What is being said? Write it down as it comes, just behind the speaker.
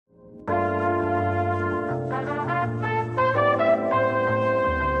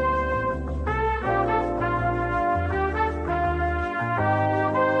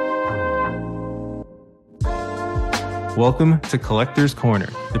Welcome to Collector's Corner,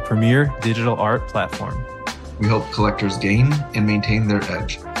 the premier digital art platform. We help collectors gain and maintain their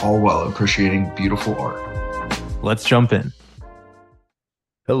edge, all while appreciating beautiful art. Let's jump in.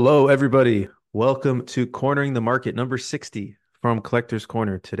 Hello, everybody. Welcome to Cornering the Market number 60 from Collector's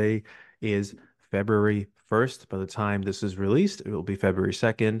Corner. Today is February 1st. By the time this is released, it will be February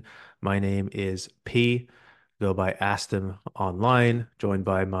 2nd. My name is P. Go by Aston online, joined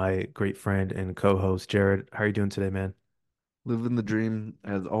by my great friend and co-host Jared. How are you doing today, man? Living the dream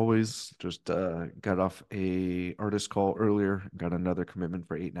as always. Just got off a artist call earlier. Got another commitment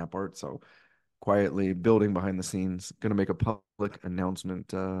for 8 Nap Art. So quietly building behind the scenes. Going to make a public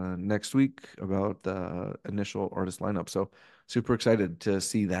announcement next week about the initial artist lineup. So super excited to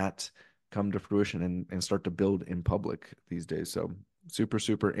see that come to fruition and start to build in public these days. So super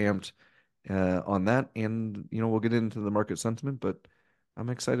amped on that. And we'll get into the market sentiment, but I'm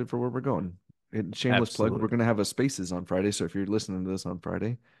excited for where we're going. And shameless plug, we're Absolutely. going to have a Spaces on Friday. So if you're listening to this on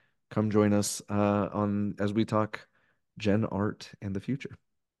Friday, come join us on as we talk Gen Art and the future.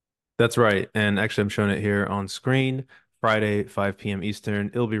 That's right. And actually, I'm showing it here on screen. Friday, 5 p.m. Eastern.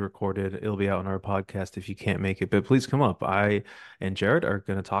 It'll be recorded. It'll be out on our podcast if you can't make it. But please come up. I and Jared are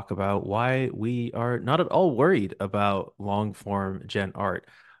going to talk about why we are not at all worried about long form gen art,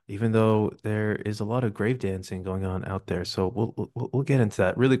 even though there is a lot of grave dancing going on out there. So we'll get into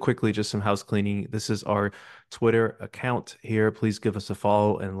that really quickly. Just some house cleaning. This is our Twitter account here. Please give us a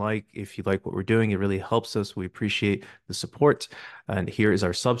follow and like if you like what we're doing. It really helps us. We appreciate the support. And here is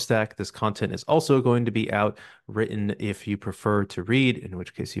our Substack. This content is also going to be out written if you prefer to read, in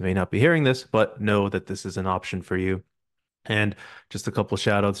which case you may not be hearing this, but know that this is an option for you. And just a couple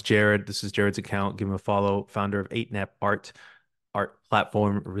shout outs. Jared, this is Jared's account. Give him a follow. Founder of 8Nap art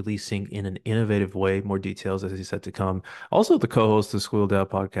platform, releasing in an innovative way. More details, as he said, to come. Also, the co-host of the Squealed Out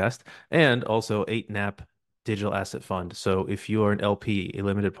podcast, and also 8Nap Digital Asset Fund. So if you are an LP, a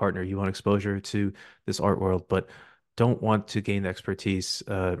limited partner, you want exposure to this art world, but don't want to gain the expertise,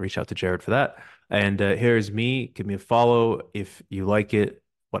 reach out to Jared for that. And here's me. Give me a follow if you like it.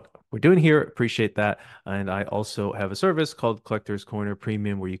 What we're doing here, appreciate that. And I also have a service called Collector's Corner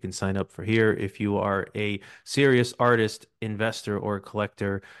Premium where you can sign up for here. If you are a serious artist, investor, or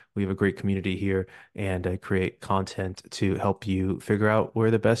collector, we have a great community here and I create content to help you figure out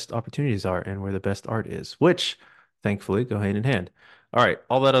where the best opportunities are and where the best art is, which thankfully go hand in hand. All right,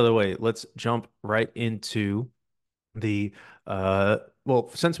 all that other way, let's jump right into the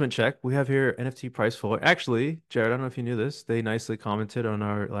sentiment check. We have here NFT price floor. Actually, Jared, I don't know if you knew this. They nicely commented on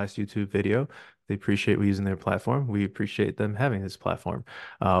our last YouTube video. They appreciate we using their platform. We appreciate them having this platform.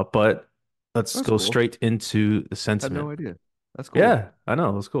 But let's That's go cool. straight into the Had sentiment. no idea. That's cool. Yeah, I know.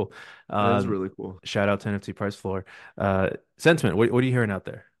 It was cool. That is Um, really cool. Shout out to NFT price floor. Sentiment. What are you hearing out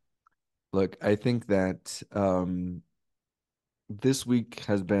there? Look, I think that this week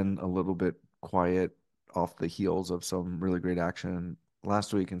has been a little bit quiet off the heels of some really great action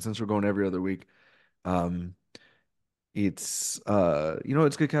last week. And since we're going every other week, um, it's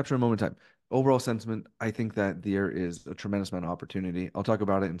good capture a moment in time. Overall sentiment, I think that there is a tremendous amount of opportunity. I'll talk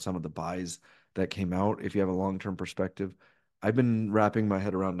about it in some of the buys that came out. If you have a long-term perspective, I've been wrapping my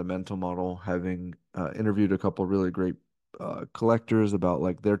head around a mental model, having interviewed a couple really great collectors about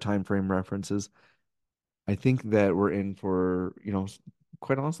like their time frame references. I think that we're in for,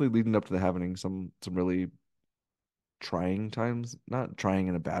 quite honestly, leading up to the happening, some really trying times, not trying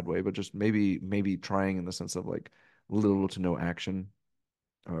in a bad way, but just maybe trying in the sense of like little to no action,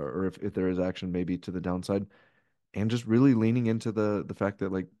 or if there is action, maybe to the downside, and just really leaning into the fact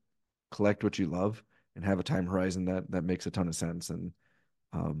that like collect what you love and have a time horizon that makes a ton of sense.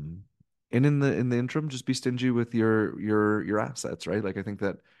 Um and in the interim, just be stingy with your assets, right? Like I think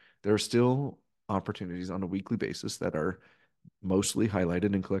that there are still opportunities on a weekly basis that are mostly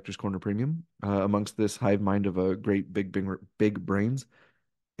highlighted in Collector's Corner Premium, amongst this hive mind of a great big brains.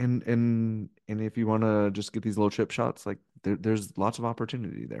 And if you want to just get these little chip shots, like there's lots of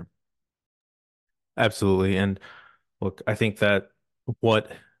opportunity there. Absolutely. And look, I think that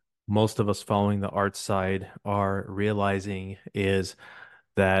what most of us following the art side are realizing is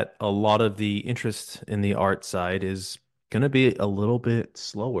that a lot of the interest in the art side is going to be a little bit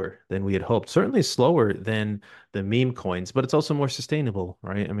slower than we had hoped. Certainly slower than the meme coins, but it's also more sustainable,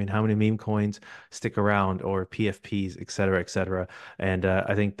 right? I mean, how many meme coins stick around or PFPs, et cetera, et cetera. And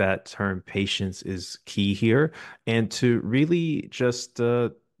I think that term patience is key here. And to really just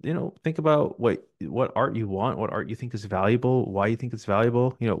think about what art you want, what art you think is valuable, why you think it's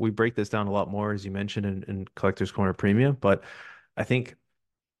valuable. We break this down a lot more, as you mentioned, in Collector's Corner Premium, but I think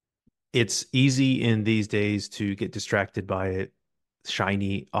it's easy in these days to get distracted by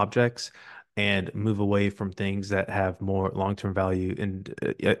shiny objects and move away from things that have more long-term value. And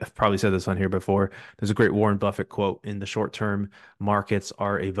I've probably said this on here before. There's a great Warren Buffett quote: "In the short term, markets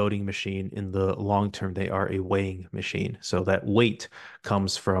are a voting machine. In the long term, they are a weighing machine." So that weight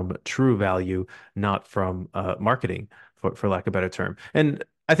comes from true value, not from marketing, for lack of a better term. And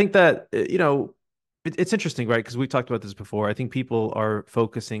I think that, it's interesting, right? Because we've talked about this before. I think people are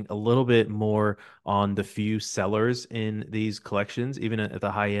focusing a little bit more on the few sellers in these collections, even at the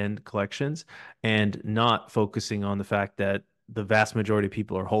high-end collections, and not focusing on the fact that the vast majority of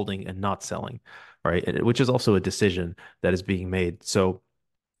people are holding and not selling, right? Which is also a decision that is being made. So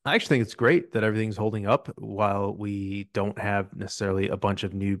I actually think it's great that everything's holding up while we don't have necessarily a bunch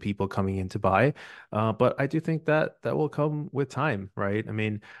of new people coming in to buy. But I do think that that will come with time, right? I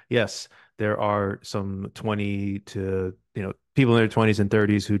mean, yes, there are some 20 to, people in their 20s and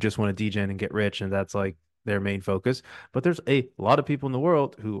 30s who just want to degen and get rich, and that's like their main focus. But there's a lot of people in the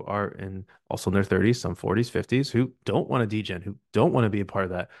world who are in also in their 30s, some 40s, 50s, who don't want to degen, who don't want to be a part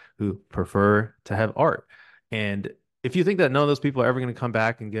of that, who prefer to have art. And if you think that none of those people are ever going to come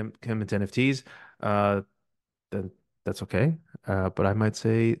back and get come into NFTs, uh, then that's okay. But I might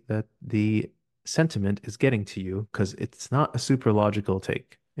say that the sentiment is getting to you because it's not a super logical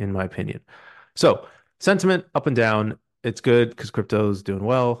take, in my opinion. So, sentiment up and down. It's good because crypto's doing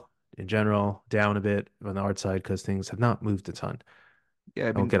well in general, down a bit on the art side because things have not moved a ton. Yeah, I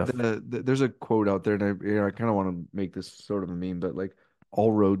I will mean, get a there's a quote out there, and I kind of want to make this sort of a meme, but like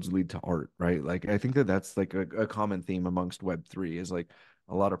all roads lead to art, right? Like I think that that's like a common theme amongst Web3 is like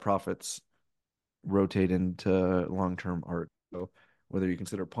a lot of profits rotate into long-term art. So whether you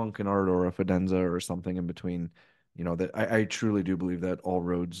consider punk an art or a Fidenza or something in between, that I truly do believe that all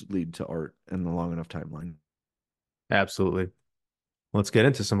roads lead to art in the long enough timeline. absolutely. Let's get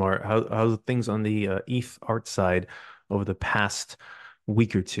into some art. How's things on the ETH art side over the past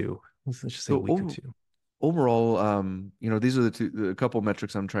week or two? Let's just say So week or two. overall, these are a couple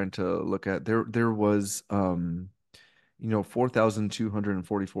metrics I'm trying to look at. There was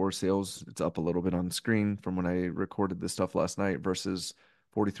 4,244 sales. It's up a little bit on screen from when I recorded this stuff last night versus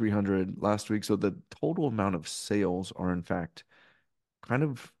 4,300 last week. So the total amount of sales are in fact kind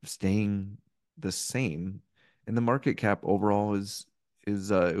of staying the same. And the market cap overall is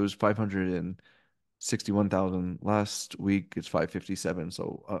it was 561,000 last week. It's 557,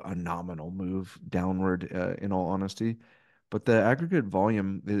 so a nominal move downward, in all honesty. But the aggregate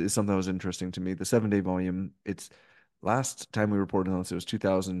volume is something that was interesting to me. The 7-day volume, it's last time we reported on this, it was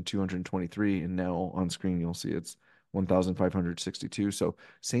 2,223, and now on screen you'll see it's 1,562. So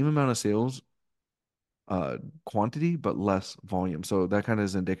same amount of sales, quantity, but less volume. So that kind of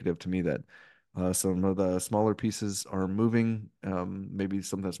is indicative to me that some of the smaller pieces are moving, maybe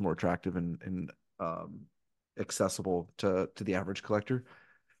something that's more attractive and accessible to the average collector.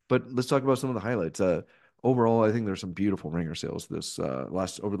 But let's talk about some of the highlights. Overall, I think there's some beautiful ringer sales this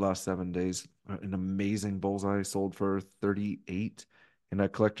over the last 7 days. An amazing bullseye sold for 38, and a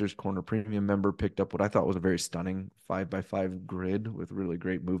collector's corner premium member picked up what I thought was a very stunning 5x5 grid with really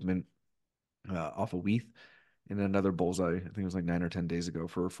great movement off of Weath. And another bullseye, I think it was like 9 or 10 days ago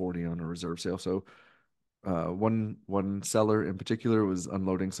for 40 on a reserve sale. So one seller in particular was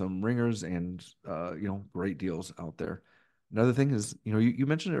unloading some ringers and great deals out there. Another thing is, you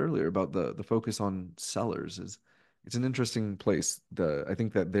mentioned it earlier about the focus on sellers is it's an interesting place. I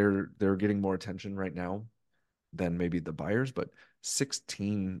think that they're getting more attention right now than maybe the buyers, but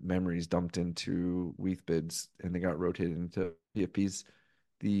 16 memories dumped into Weath bids and they got rotated into PFPs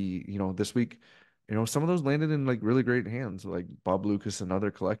this week. Some of those landed in like really great hands, like Bob Lucas and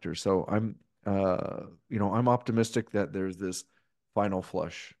other collectors. So I'm optimistic that there's this final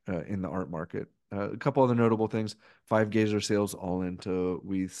flush in the art market. A couple other notable things: 5 Gazer sales all into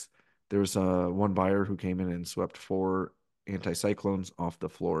Weaths. There's one buyer who came in and swept 4 anti-cyclones off the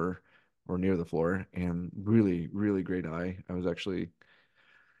floor or near the floor, and really, really great eye. I was actually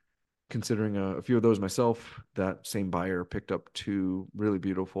considering a few of those myself. That same buyer picked up 2 really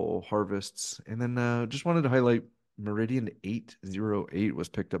beautiful harvests. And then just wanted to highlight Meridian 808 was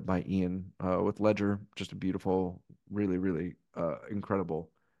picked up by Ian with Ledger. Just a beautiful, really, really incredible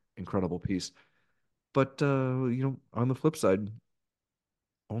piece. But on the flip side,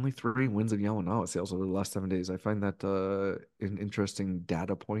 only 3 wins of Yamanawa sales over the last 7 days. I find that an interesting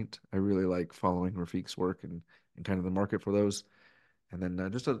data point. I really like following Rafiq's work and kind of the market for those. And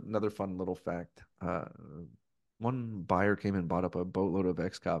then just another fun little fact. One buyer came and bought up a boatload of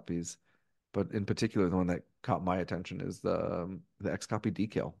X copies, but in particular, the one that caught my attention is the X copy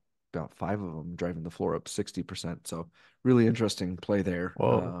decal. About 5 of them driving the floor up 60%. So really interesting play there.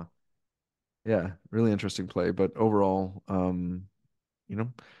 Whoa. Yeah, really interesting play. But overall, you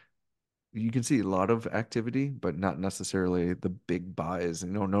know, you can see a lot of activity, but not necessarily the big buys.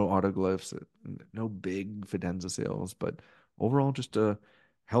 And no autoglyphs, no big Fidenza sales, but overall just a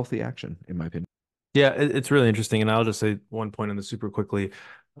healthy action, in my opinion. Yeah, it's really interesting. And I'll just say one point on this super quickly.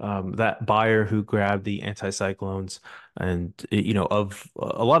 That buyer who grabbed the anticyclones and, of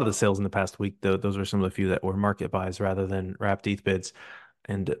a lot of the sales in the past week, those were some of the few that were market buys rather than wrapped ETH bids.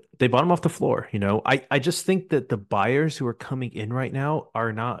 And they bought them off the floor. I just think that the buyers who are coming in right now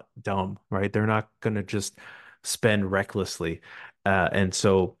are not dumb, right? They're not going to just spend recklessly. And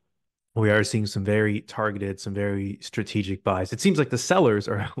so we are seeing some very targeted, some very strategic buys. It seems like the sellers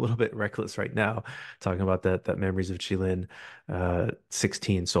are a little bit reckless right now, talking about that Memories of Chilin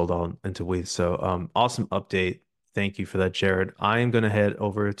 16 sold on into Weave. So awesome update. Thank you for that, Jared. I am going to head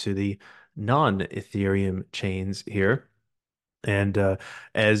over to the non-Ethereum chains here. And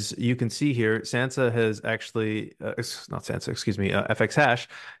as you can see here, Sansa has actually, not Sansa, excuse me, FX Hash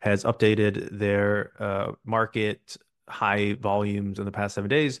has updated their market high volumes in the past 7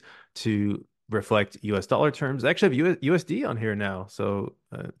 days to reflect US dollar terms. They actually have USD on here now. So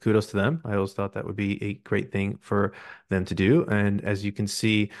kudos to them. I always thought that would be a great thing for them to do. And as you can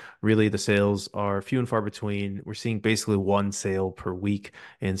see, really the sales are few and far between. We're seeing basically one sale per week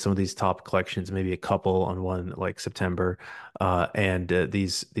in some of these top collections, maybe a couple on one like September. And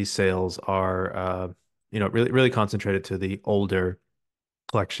these sales are really concentrated to the older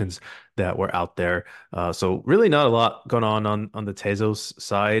collections that were out there. So really not a lot going on the Tezos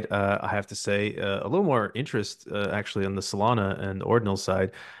side. I have to say a little more interest actually on the Solana and Ordinal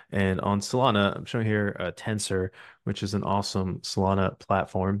side. And on Solana, I'm showing here Tensor, which is an awesome Solana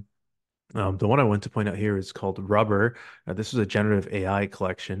platform. The one I want to point out here is called Rubber. This was a generative AI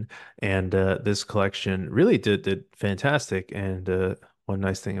collection, and this collection really did fantastic. And one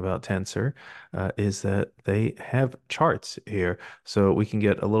nice thing about Tensor is that they have charts here, so we can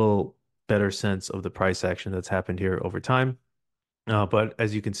get a little better sense of the price action that's happened here over time. But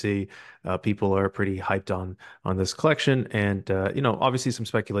as you can see, people are pretty hyped on this collection, and obviously some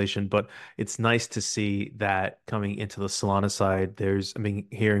speculation. But it's nice to see that coming into the Solana side. I've been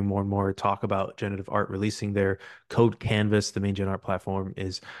hearing more and more talk about generative art releasing their code canvas. The main gen art platform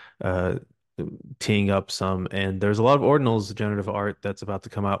is uh, teeing up some, and there's a lot of ordinals generative art that's about to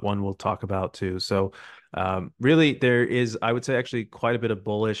come out. One we'll talk about too. So really, there is, I would say, actually quite a bit of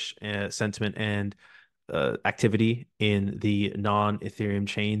bullish sentiment and activity in the non-Ethereum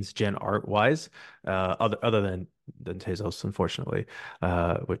chains, gen art wise, other than Tezos, unfortunately,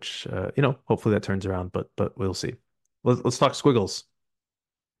 which hopefully that turns around, but we'll see. Let's talk squiggles.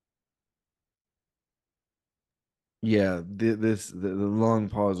 Yeah, the long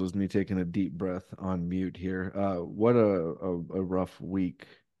pause was me taking a deep breath on mute here. What a rough week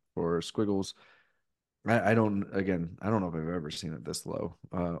for Squiggles. I don't again, I don't know if I've ever seen it this low.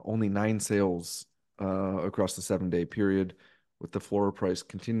 Only 9 sales across the 7 day period, with the floor price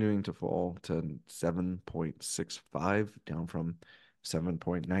continuing to fall to 7.65, down from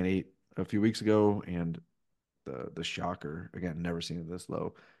 7.98 a few weeks ago, and the shocker, again, never seen it this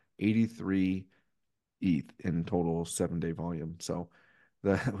low, 83 ETH in total 7 day volume. So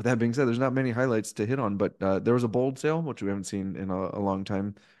with that being said, there's not many highlights to hit on, but there was a bold sale, which we haven't seen in a long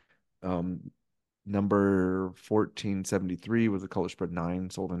time. Um, Number 1473 was a color spread 9,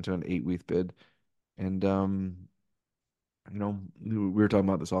 sold into an 8 ETH bid. And we were talking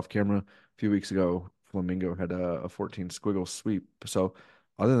about this off camera a few weeks ago. Flamingo had a 14 squiggle sweep. So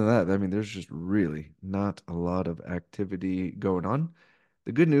other than that, I mean, there's just really not a lot of activity going on.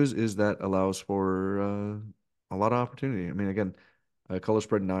 The good news is that allows for a lot of opportunity. I mean, again, color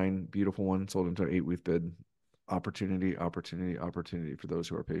spread 9, beautiful one, sold into an 8 ETH bid. Opportunity, opportunity, opportunity for those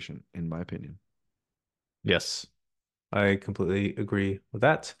who are patient, in my opinion. Yes, I completely agree with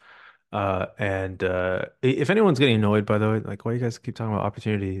that. And if anyone's getting annoyed, by the way, like why you guys keep talking about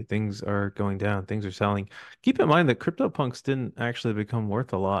opportunity, things are going down, things are selling. Keep in mind that CryptoPunks didn't actually become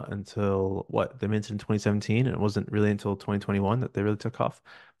worth a lot until what they minted in 2017, and it wasn't really until 2021 that they really took off.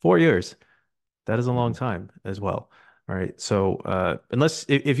 4 years. That is a long Mhm. time as well. All right. So unless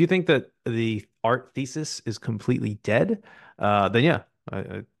if you think that the art thesis is completely dead, then yeah,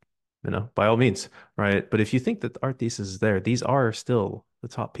 by all means, right? But if you think that the art thesis is there, these are still the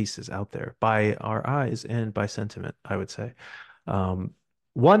top pieces out there by our eyes and by sentiment, I would say. Um,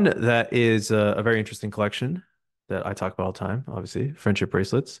 One that is a very interesting collection that I talk about all the time, obviously, friendship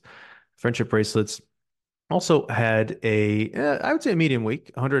bracelets. Friendship bracelets also had I would say a medium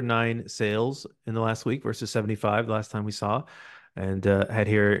week, 109 sales in the last week versus 75 the last time we saw, and had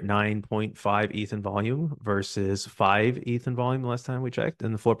here 9.5 ETH in volume versus 5 ETH in volume the last time we checked,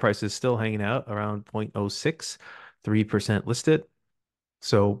 and the floor price is still hanging out around 0.06, 3% listed.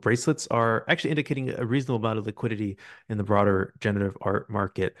 So bracelets are actually indicating a reasonable amount of liquidity in the broader generative art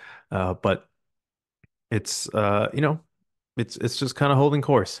market. But it's it's just kind of holding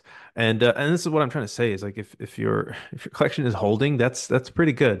course. And this is what I'm trying to say is like if your if your collection is holding, that's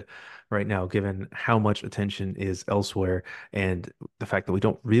pretty good right now, given how much attention is elsewhere and the fact that we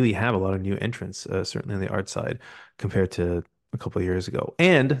don't really have a lot of new entrants, certainly on the art side, compared to a couple of years ago.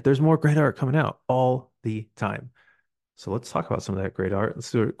 And there's more great art coming out all the time. So let's talk about some of that great art.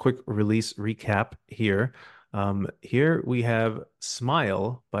 Let's do a quick release recap here. Here we have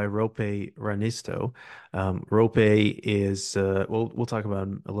Smile by Rope Ranisto. Rope is, we'll talk about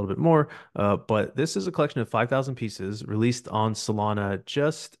him a little bit more, but this is a collection of 5,000 pieces released on Solana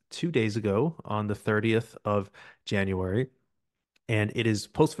just 2 days ago on the 30th of January. And it is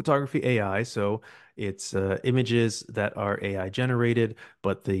post photography AI, so it's images that are AI generated,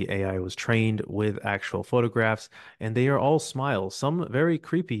 but the AI was trained with actual photographs, and they are all smiles, some very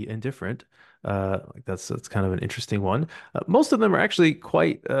creepy and different. Like that's kind of an interesting one. Most of them are actually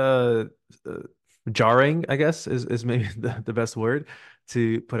quite uh, jarring, I guess, is maybe the best word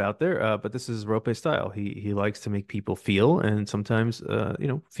to put out there. But this is Rope style. He likes to make people feel and sometimes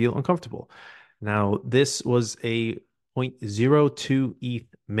feel uncomfortable. Now, this was a 0.02 ETH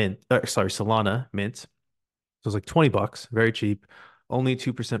mint, sorry, Solana mint. So it's like $20, very cheap, only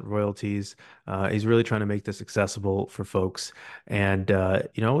 2% royalties. He's really trying to make this accessible for folks. And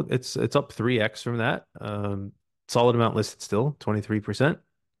it's up 3x from that. Solid amount listed still, 23%.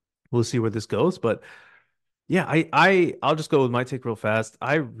 We'll see where this goes, but yeah, I'll just go with my take real fast.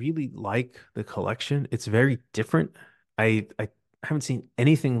 I really like the collection. It's very different. I haven't seen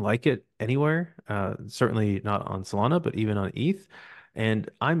anything like it anywhere. Certainly not on Solana, but even on ETH. And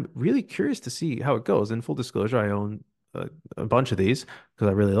I'm really curious to see how it goes. In full disclosure, I own a bunch of these because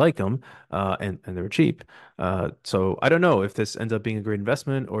I really like them, and they're cheap. So I don't know if this ends up being a great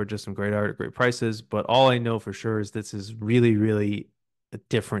investment or just some great art at great prices. But all I know for sure is this is really, really a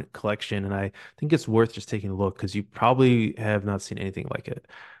different collection, and I think it's worth just taking a look because you probably have not seen anything like it.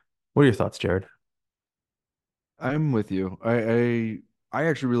 What are your thoughts, Jared? I'm with you. I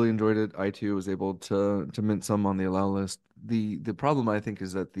actually really enjoyed it. I too was able to mint some on the allow list. The problem I think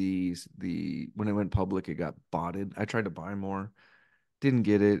is that the when it went public, it got botted. I tried to buy more, didn't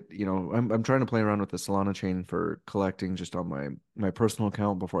get it. I'm trying to play around with the Solana chain for collecting just on my personal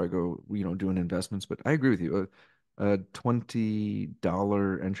account before I go, doing investments. But I agree with you. A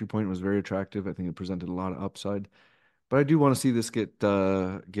 $20 entry point was very attractive. I think it presented a lot of upside. But I do want to see this get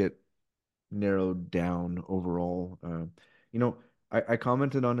narrowed down overall. You know, I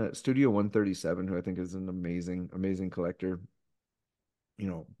commented on a Studio 137, who I think is an amazing, amazing collector.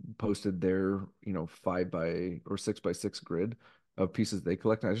 Posted their 5 by or 6 by 6 grid of pieces they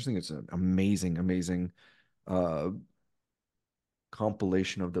collect. And I just think it's an amazing, amazing uh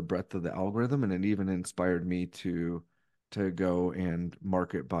compilation of the breadth of the algorithm, and it even inspired me to go and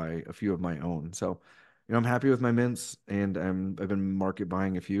market buy a few of my own. So, I'm happy with my mints, and I've been market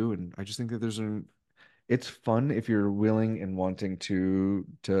buying a few, and I just think that it's fun if you're willing and wanting to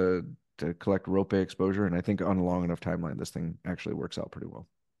collect rope exposure, and I think on a long enough timeline, this thing actually works out pretty well.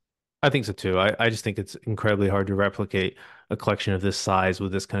 I think so too. I just think it's incredibly hard to replicate a collection of this size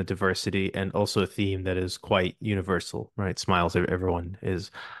with this kind of diversity and also a theme that is quite universal, right? Smiles, everyone is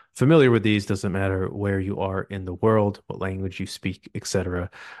familiar with these, doesn't matter where you are in the world, what language you speak,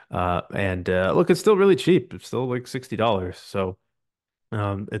 etc. And look, it's still really cheap. It's still like $60. So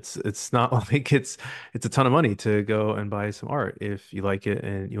it's not like it's a ton of money to go and buy some art if you like it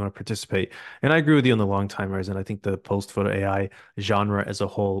and you want to participate. And I agree with you on the long timers, and I think the post photo AI genre as a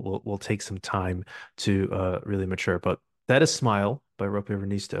whole will take some time to really mature. But that is Smile by Rope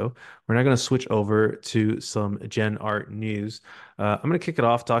Nisto. We're now going to switch over to some Gen Art news. I'm going to kick it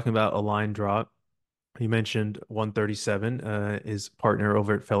off talking about a line draw. You mentioned 137. His partner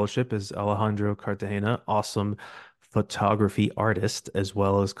over at Fellowship is Alejandro Cartagena, awesome photography artist as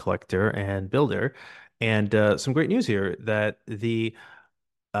well as collector and builder. And some great news here that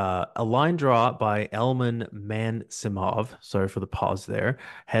a line draw by Elman Mansimov, sorry for the pause there,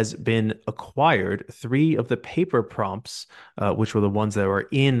 has been acquired. Three of the paper prompts, which were the ones that were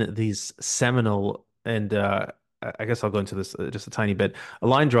in these seminal and I guess I'll go into this just a tiny bit. A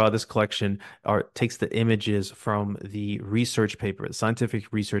line draw, this collection takes the images from the research paper, the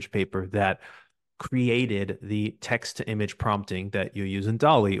scientific research paper that created the text to image prompting that you use in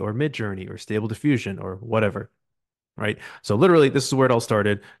Dolly or Midjourney or Stable Diffusion or whatever, right? So literally, this is where it all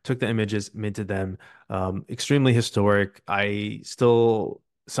started. Took the images, minted them. Extremely historic. I still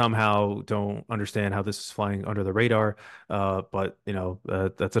somehow don't understand how this is flying under the radar, but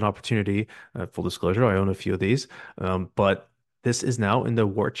that's an opportunity. Full disclosure, I own a few of these, but this is now in the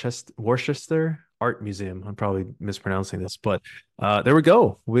Worcester Art Museum. I'm probably mispronouncing this, but there we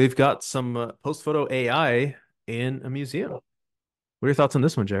go. We've got some post photo AI in a museum. What are your thoughts on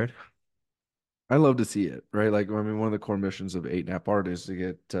this one, Jared? I love to see it, right? Like, I mean, one of the core missions of 8 Nap Art is to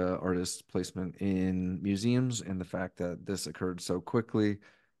get artist placement in museums, and the fact that this occurred so quickly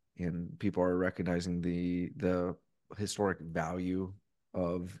and people are recognizing the historic value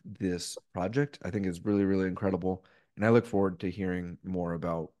of this project, I think is really, really incredible. And I look forward to hearing more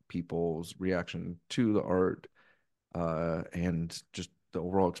about people's reaction to the art and just the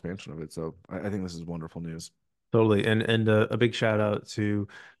overall expansion of it. So I think this is wonderful news. Totally. And a big shout out to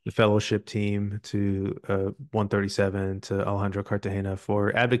the fellowship team, to 137, to Alejandro Cartagena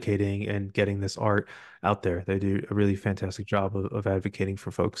for advocating and getting this art out there. They do a really fantastic job of advocating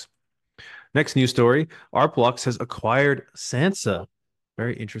for folks. Next news story, Artblocks has acquired Sansa.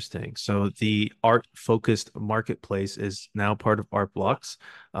 Very interesting. So the art-focused marketplace is now part of Artblocks.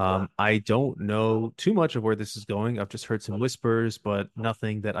 I don't know too much of where this is going. I've just heard some whispers, but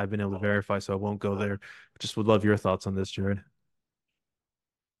nothing that I've been able to verify, so I won't go there. Just would love your thoughts on this, Jared.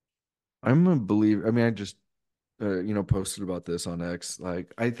 I'm a believer. I mean, I just posted about this on X.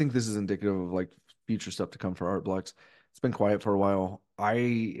 Like, I think this is indicative of like future stuff to come for Art Blocks. It's been quiet for a while. I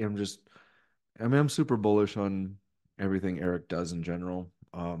mean, I'm super bullish on everything Eric does in general.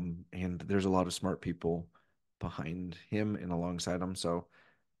 And there's a lot of smart people behind him and alongside him. So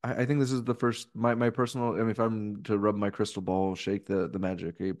I think this is the first, my personal, I mean, if I'm to rub my crystal ball, shake the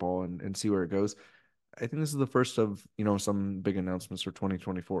magic 8 ball and see where it goes. I think this is the first of, some big announcements for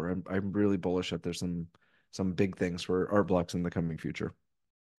 2024. I'm really bullish that there's some big things for Art Blocks in the coming future.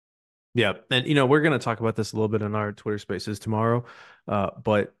 Yeah, and we're gonna talk about this a little bit in our Twitter Spaces tomorrow.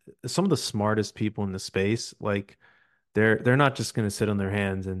 But some of the smartest people in the space, like they're not just going to sit on their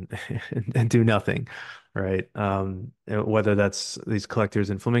hands and and do nothing, right? Whether that's these collectors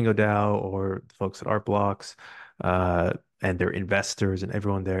in Flamingo DAO or folks at Art Blocks, and their investors and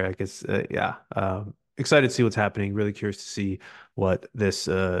everyone there. I guess, yeah. Excited to see what's happening. Really curious to see what this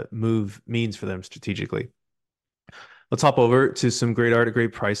move means for them strategically. Let's hop over to some great art at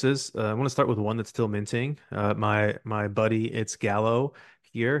great prices. I want to start with one that's still minting. My buddy, it's Gallo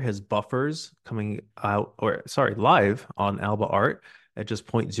here, has buffers coming out, or sorry, live on Alba Art at just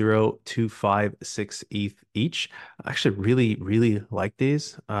 0.0256 ETH each. I actually really like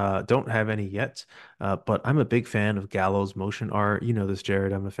these. Don't have any yet, but I'm a big fan of Gallo's motion art. You know this,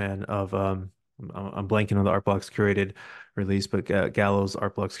 Jared. I'm a fan of I'm blanking on the Art Blocks curated release, but Gallo's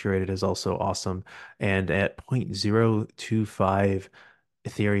Art Blocks curated is also awesome. And at 0.025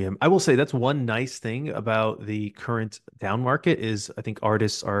 Ethereum, I will say that's one nice thing about the current down market is I think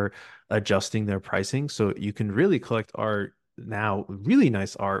artists are adjusting their pricing. So you can really collect art now, really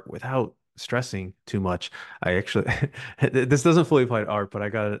nice art without stressing too much. I actually this doesn't fully apply to art, but I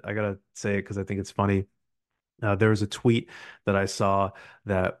gotta say it because I think it's funny. There was a tweet that I saw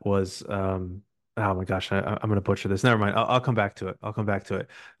that was oh my gosh, I'm gonna butcher this. Never mind. I'll come back to it. I'll come back to it.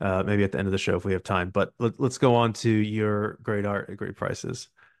 Maybe at the end of the show if we have time. But let's go on to your great art at great prices.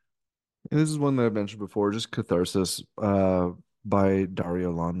 And this is one that I mentioned before, just Catharsis by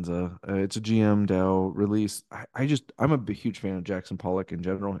Dario Lanza. It's a GM DAO release. I'm a huge fan of Jackson Pollock in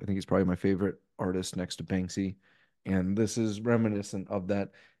general. I think he's probably my favorite artist next to Banksy. And this is reminiscent of that.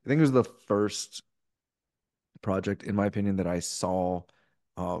 I think it was the first project, in my opinion, that I saw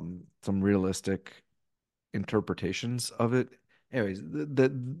some realistic interpretations of it. Anyways,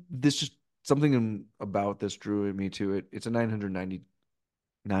 this just something about this drew me to it. It's a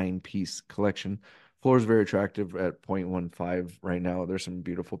 999-piece collection. Floor is very attractive at 0.15 right now. There's some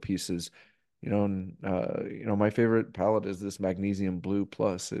beautiful pieces, and my favorite palette is this Magnesium Blue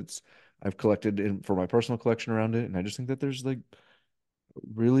Plus. I've collected in for my personal collection around it, and I just think that there's like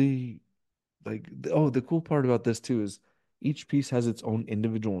really the cool part about this too is each piece has its own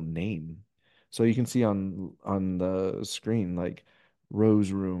individual name. So you can see on the screen like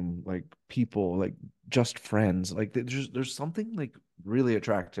Rose Room, like people, like just friends. Like there's something like really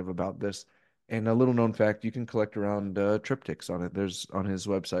attractive about this. And a little known fact, you can collect around triptychs on it. There's on his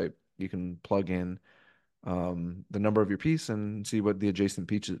website, you can plug in the number of your piece and see what the adjacent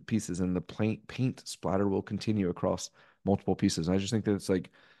pieces and the paint splatter will continue across multiple pieces. And I just think that it's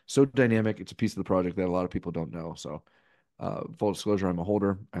like so dynamic. It's a piece of the project that a lot of people don't know. So, full disclosure, I'm a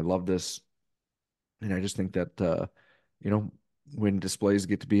holder. I love this, and I just think that you know, when displays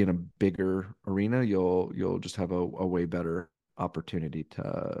get to be in a bigger arena, you'll just have a way better opportunity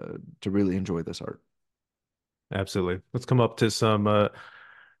to really enjoy this art. Absolutely. Let's come up to some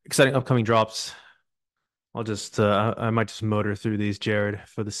exciting upcoming drops. I might just motor through these, Jared,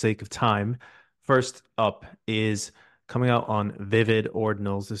 for the sake of time. First up is coming out on Vivid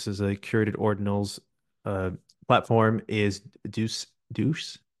Ordinals. This is a curated Ordinals uh, platform. Is Deus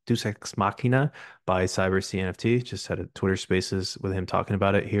Ex Machina by Cyber CNFT. Just had a Twitter Spaces with him talking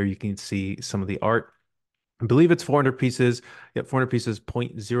about it. Here you can see some of the art. I believe it's 400 pieces. Yep, 400 pieces,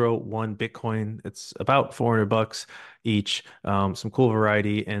 0.01 Bitcoin. It's about $400 each. Some cool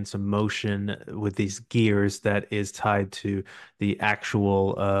variety and some motion with these gears that is tied to the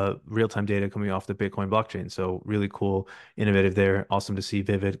actual real-time data coming off the Bitcoin blockchain. So really cool, innovative there. Awesome to see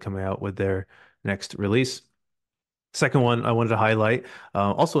Vivid coming out with their next release. Second one I wanted to highlight,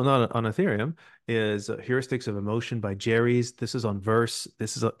 also not on Ethereum, is Heuristics of Emotion by Jerry's. This is on Verse.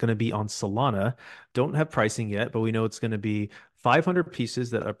 This is going to be on Solana. Don't have pricing yet, but we know it's going to be 500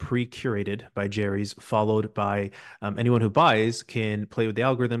 pieces that are pre-curated by Jerry's, followed by anyone who buys can play with the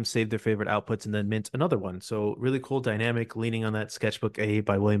algorithm, save their favorite outputs, and then mint another one. So really cool dynamic, leaning on that Sketchbook A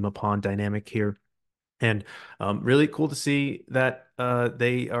by William Apon dynamic here. And really cool to see that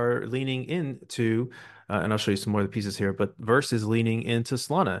they are leaning into, and I'll show you some more of the pieces here, but Verse is leaning into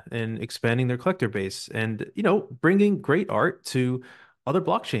Solana and expanding their collector base and, bringing great art to other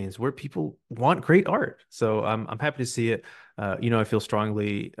blockchains where people want great art. So I'm happy to see it. I feel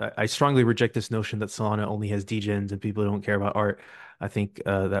I strongly reject this notion that Solana only has degens and people don't care about art. I think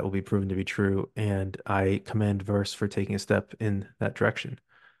that will be proven to be true. And I commend Verse for taking a step in that direction.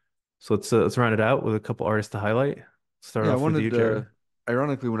 So let's round it out with a couple artists to highlight. Start Yeah, I off with you, wanted Jared.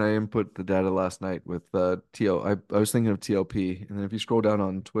 ironically when I input the data last night with I was thinking of TLP, and then if you scroll down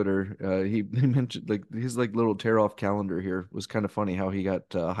on Twitter, he mentioned like his like little tear off calendar here was kind of funny how he got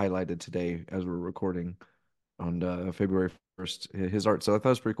highlighted today as we're recording on February 1st, his art. So I thought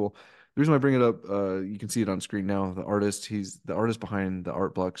it was pretty cool. The reason why I bring it up, you can see it on screen now. He's the artist behind the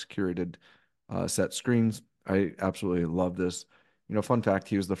Artblocks curated set screens. I absolutely love this. Fun fact,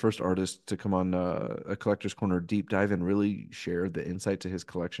 he was the first artist to come on a Collector's Corner deep dive and really share the insight to his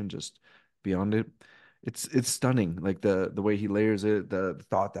collection just beyond it. It's stunning, like the way he layers it, the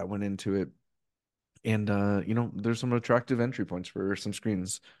thought that went into it. And there's some attractive entry points for some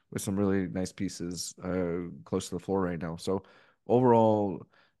screens with some really nice pieces close to the floor right now. So overall,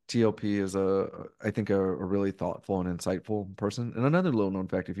 TLP is I think a really thoughtful and insightful person. And another little known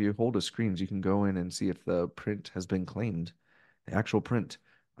fact, if you hold his screens, you can go in and see if the print has been claimed. The actual print.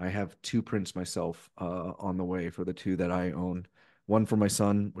 I have two prints myself on the way for the two that I own. One for my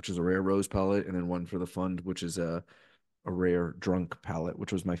son, which is a rare rose palette, and then one for the fund, which is a rare drunk palette,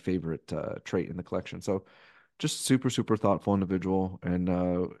 which was my favorite trait in the collection. So just super, super thoughtful individual and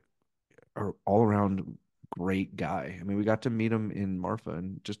all around great guy. I mean, we got to meet him in Marfa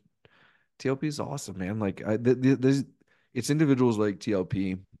and just TLP is awesome, man. Like it's individuals like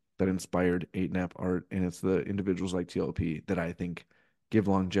TLP that inspired 8nap art, and it's the individuals like TLP that I think give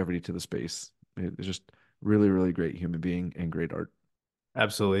longevity to the space. It's just really, really great human being and great art.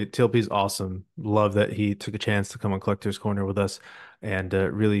 Absolutely. TLP's awesome. Love that he took a chance to come on Collector's Corner with us. And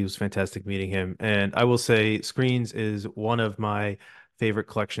really was fantastic meeting him. And I will say Screens is one of my favorite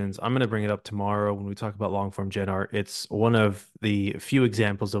collections. I'm going to bring it up tomorrow when we talk about long form gen art. It's one of the few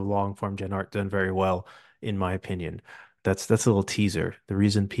examples of long form gen art done very well, in my opinion. That's a little teaser. The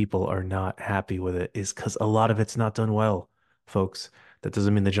reason people are not happy with it is because a lot of it's not done well, folks. That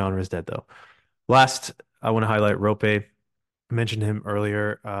doesn't mean the genre is dead, though. Last, I want to highlight Rope mentioned him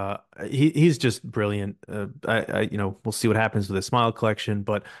earlier. He's just brilliant. We'll see what happens with the Smile collection,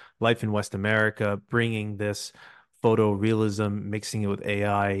 but Life in West America, bringing this photorealism, mixing it with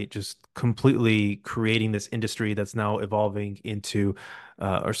AI, just completely creating this industry that's now evolving into,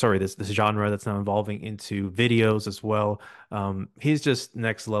 or sorry, this genre that's now evolving into videos as well. He's just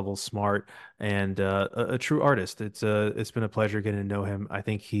next level smart and a true artist. It's been a pleasure getting to know him. I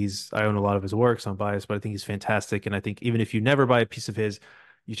own a lot of his works. I'm biased, but I think he's fantastic. And I think even if you never buy a piece of his,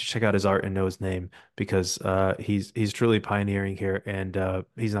 you should check out his art and know his name because he's truly pioneering here and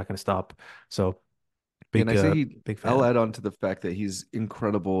he's not going to stop. So Yeah, and big I say he, big I'll fan. add on to the fact that he's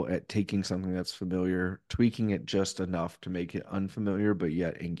incredible at taking something that's familiar, tweaking it just enough to make it unfamiliar, but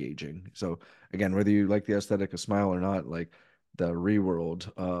yet engaging. So again, whether you like the aesthetic of Smile or not, like the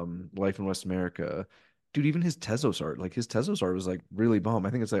Reworld, Life in West America, dude, even his Tezos art, like his Tezos art was like really bomb. I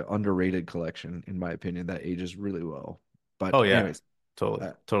think it's an underrated collection, in my opinion, that ages really well. But Oh yeah, anyways,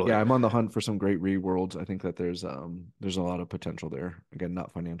 totally, totally, yeah, I'm on the hunt for some great Reworlds. I think that there's a lot of potential there. Again,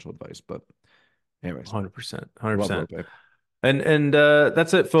 not financial advice, but anyways. 100%, 100%. Love And Rope.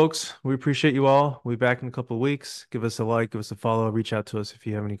 that's it, folks. We appreciate you all. We'll be back in a couple of weeks. Give us a like, give us a follow, reach out to us if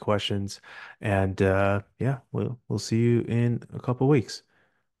you have any questions. And yeah, we'll see you in a couple of weeks.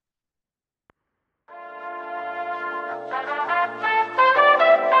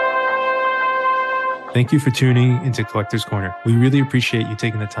 Thank you for tuning into Collector's Corner. We really appreciate you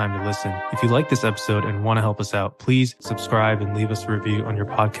taking the time to listen. If you like this episode and want to help us out, please subscribe and leave us a review on your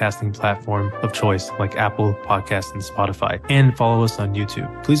podcasting platform of choice, like Apple Podcasts and Spotify, and follow us on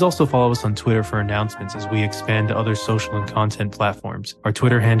YouTube. Please also follow us on Twitter for announcements as we expand to other social and content platforms. Our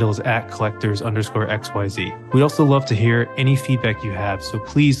Twitter handle is @collectors_XYZ. We'd also love to hear any feedback you have, so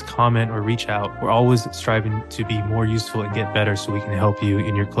please comment or reach out. We're always striving to be more useful and get better so we can help you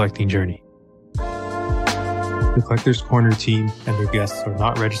in your collecting journey. The Collector's Corner team and their guests are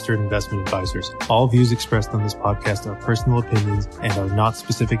not registered investment advisors. All views expressed on this podcast are personal opinions and are not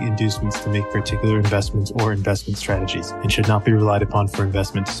specific inducements to make particular investments or investment strategies and should not be relied upon for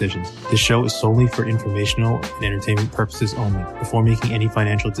investment decisions. This show is solely for informational and entertainment purposes only. Before making any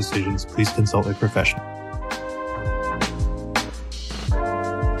financial decisions, please consult a professional.